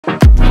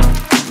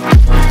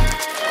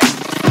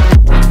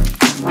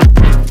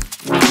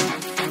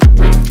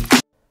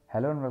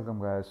Hello and welcome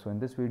guys. So in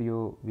this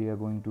video we are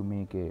going to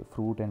make a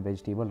fruit and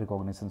vegetable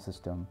recognition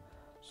system.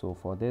 So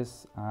for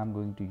this I am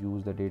going to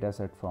use the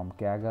dataset from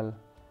Kaggle.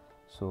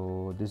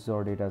 So this is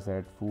our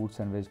dataset, fruits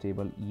and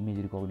vegetable image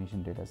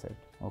recognition dataset.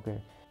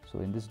 Okay, so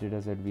in this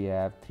dataset we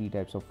have three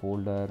types of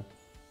folder,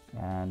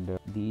 and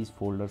these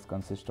folders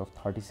consist of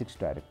 36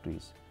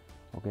 directories.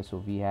 Okay,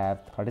 so we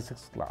have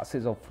 36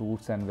 classes of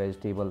fruits and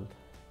vegetable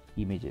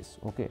images.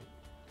 Okay,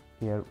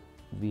 here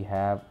we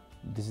have,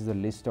 this is a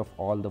list of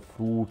all the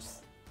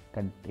fruits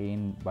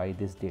contained by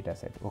this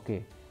dataset.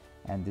 Okay,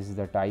 and this is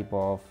the type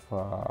of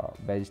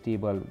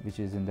vegetable which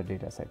is in the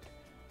dataset.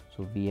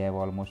 So we have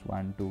almost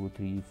 1 2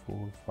 3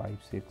 4 5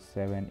 6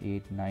 7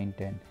 8 9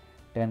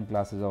 10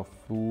 classes of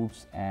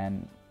fruits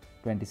and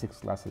 26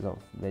 classes of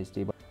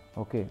vegetable.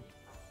 Okay,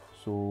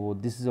 so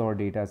this is our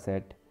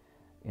dataset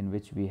in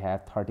which we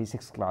have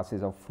 36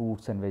 classes of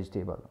fruits and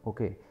vegetable.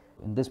 Okay,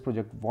 in this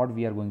project what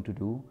we are going to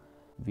do,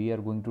 we are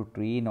going to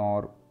train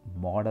our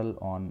model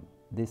on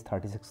these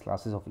 36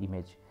 classes of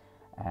image,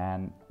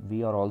 and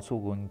we are also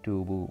going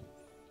to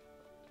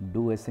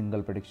do a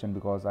single prediction,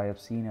 because I have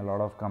seen a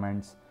lot of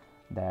comments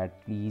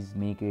that please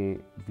make a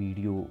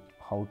video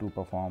how to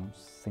perform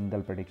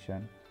single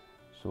prediction.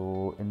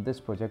 So in this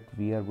project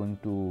we are going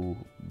to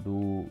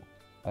do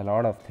a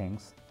lot of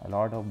things, a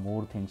lot of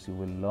more things you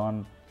will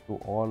learn, so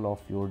all of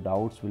your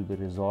doubts will be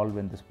resolved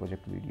in this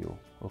project video.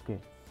 Okay,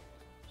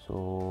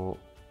 so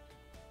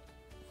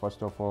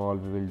first of all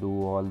we will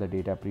do all the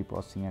data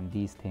pre-processing and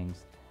these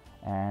things,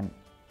 and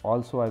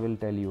also I will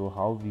tell you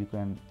how you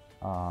can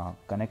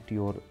connect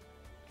your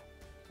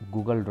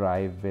Google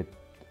Drive with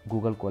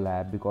Google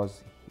Colab,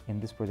 because in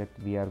this project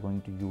we are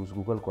going to use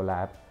Google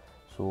Colab.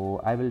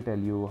 So I will tell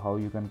you how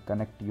you can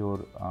connect your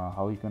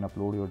how you can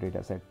upload your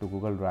dataset to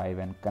Google Drive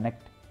and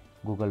connect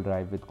Google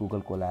Drive with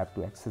Google Colab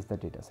to access the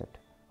dataset.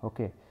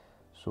 Okay,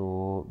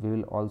 so we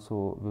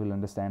will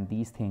understand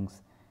these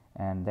things,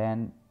 and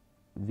then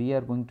we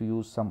are going to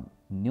use some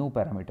new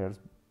parameters.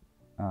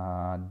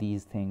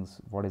 These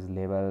things, what is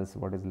labels,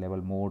 what is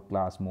level mode,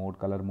 class mode,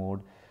 color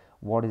mode,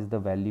 what is the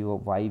value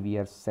of, why we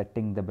are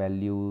setting the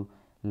value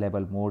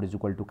level mode is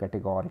equal to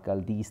categorical.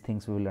 These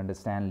things we will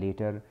understand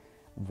later.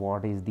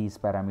 What is these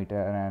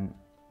parameter, and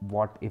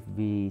what if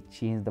we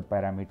change the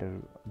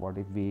parameter, what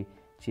if we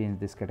change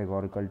this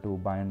categorical to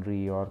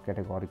binary or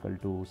categorical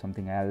to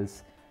something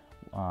else,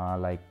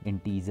 like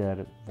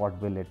integer, what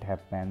will it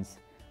happens,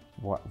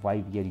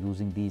 why we are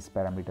using these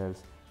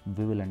parameters,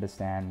 we will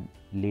understand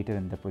later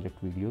in the project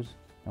videos.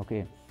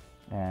 Okay,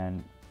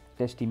 and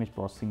test image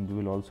processing,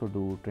 we will also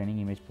do training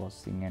image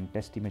processing and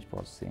test image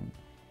processing.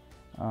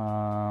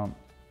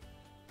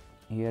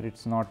 Here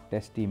it's not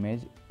test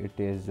image, it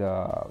is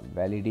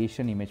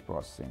validation image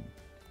processing.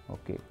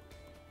 Okay,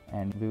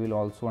 and we will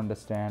also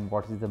understand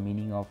what is the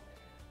meaning of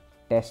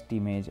test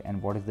image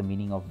and what is the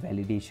meaning of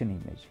validation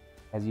image.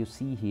 As you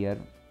see here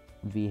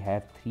we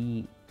have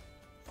three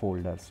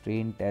folders: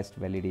 train, test,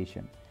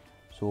 validation.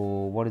 So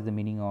what is the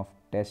meaning of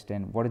test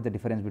and what is the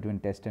difference between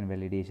test and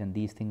validation?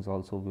 These things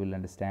also we will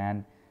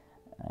understand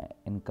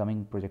in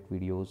coming project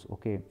videos.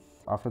 Okay,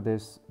 after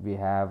this we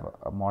have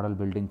a model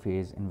building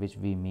phase in which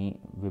we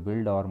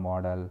build our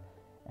model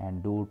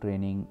and do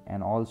training,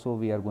 and also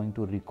we are going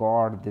to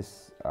record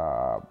this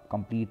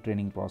complete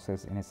training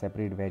process in a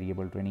separate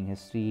variable, training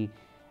history.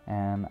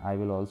 And I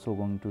will also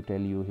going to tell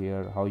you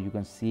here how you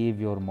can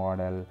save your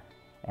model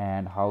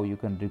and how you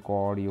can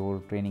record your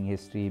training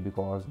history,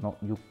 because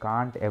you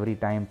can't every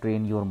time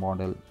train your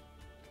model.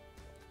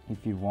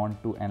 If you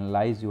want to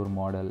analyze your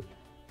model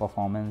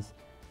performance,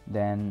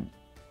 then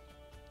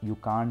you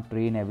can't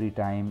train every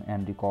time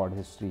and record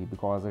history,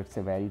 because it's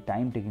a very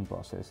time taking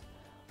process.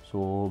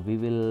 So we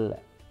will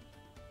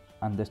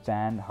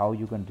understand how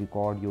you can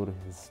record your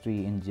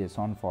history in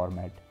JSON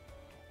format,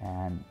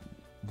 and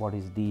what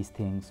is these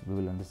things we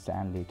will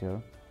understand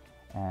later.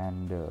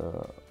 And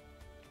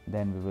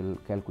then we will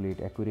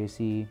calculate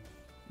accuracy,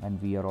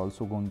 and we are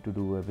also going to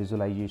do a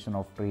visualization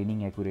of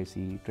training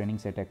accuracy, training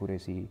set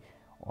accuracy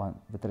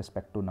with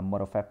respect to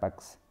number of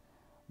epochs.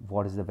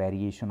 What is the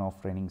variation of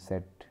training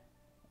set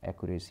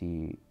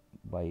accuracy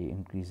by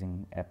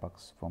increasing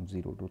epochs from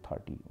 0 to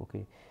 30.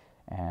 Okay,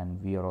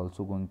 and we are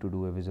also going to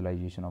do a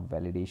visualization of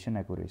validation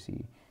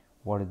accuracy.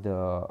 What is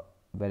the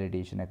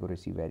validation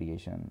accuracy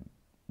variation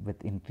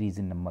with increase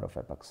in number of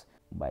epochs?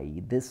 By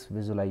this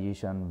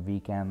visualization we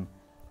can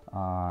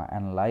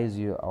analyze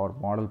our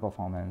model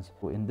performance.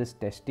 So in this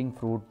testing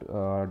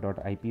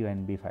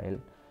fruit.ipynb file,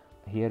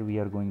 here we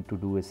are going to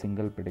do a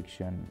single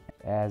prediction,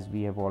 as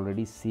we have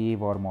already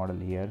saved our model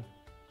here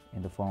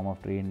in the form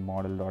of trained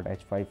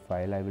model.h5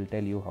 file. I will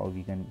tell you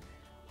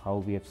how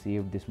we have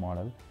saved this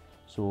model.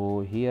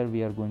 So here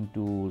we are going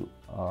to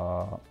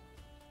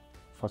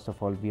first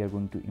of all we are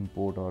going to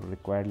import our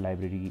required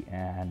library,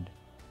 and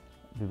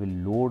we will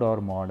load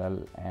our model,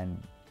 and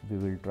we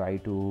will try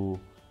to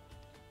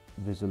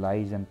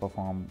visualize and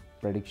perform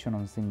prediction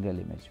on single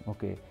image.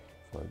 Okay,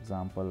 for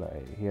example,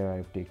 here I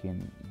have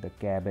taken the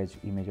cabbage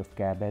image of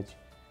cabbage,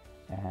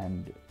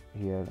 and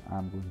here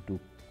I'm going to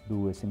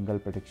do a single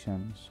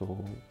prediction.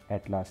 So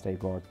at last I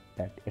got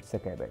that it's a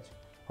cabbage.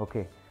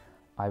 Okay,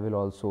 I will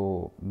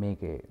also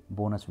make a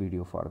bonus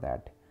video for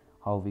that,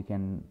 how we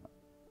can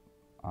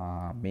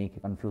make a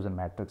confusion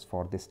matrix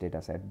for this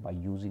data set by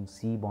using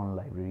Seaborn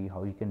library,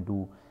 how you can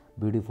do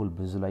beautiful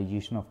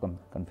visualization of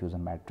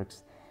confusion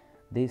matrix.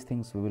 These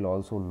things we will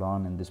also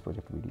learn in this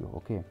project video.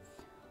 Okay,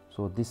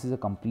 so this is a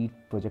complete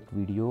project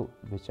video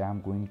which I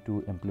am going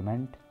to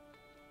implement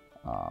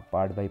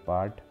part by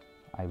part.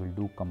 I will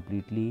do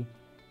completely.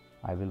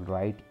 I will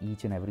write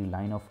each and every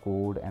line of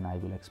code, and I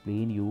will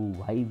explain you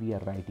why we are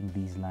writing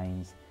these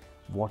lines,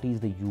 what is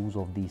the use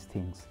of these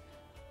things.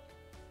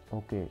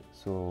 Okay,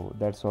 so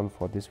that's all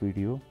for this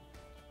video.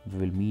 We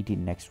will meet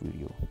in next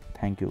video.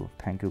 Thank you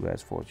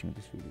guys for watching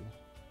this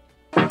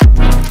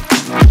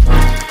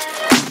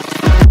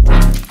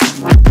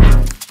video.